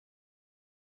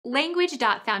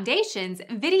Language.Foundation's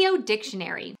Video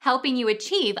Dictionary, helping you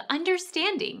achieve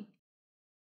understanding.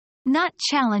 Not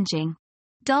challenging,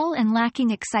 dull and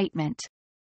lacking excitement.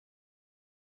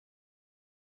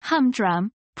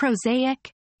 Humdrum,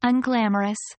 prosaic,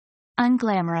 unglamorous,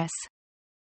 unglamorous.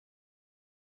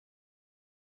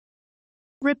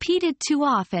 Repeated too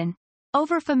often,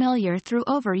 overfamiliar through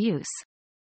overuse.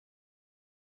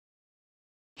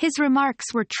 His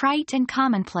remarks were trite and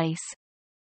commonplace.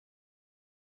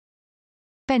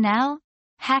 Banal,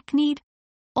 hackneyed,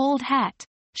 old hat,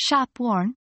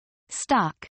 shop-worn,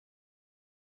 stock.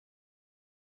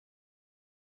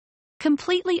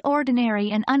 Completely ordinary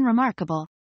and unremarkable.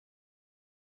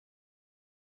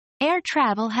 Air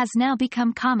travel has now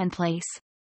become commonplace.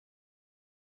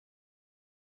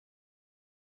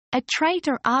 A trite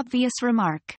or obvious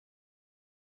remark.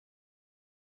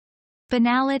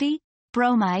 Banality,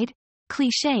 bromide,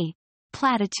 cliché,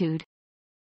 platitude.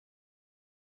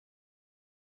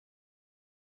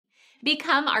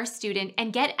 Become our student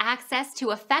and get access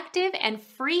to effective and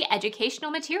free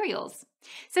educational materials.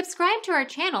 Subscribe to our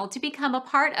channel to become a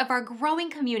part of our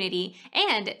growing community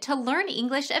and to learn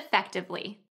English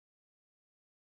effectively.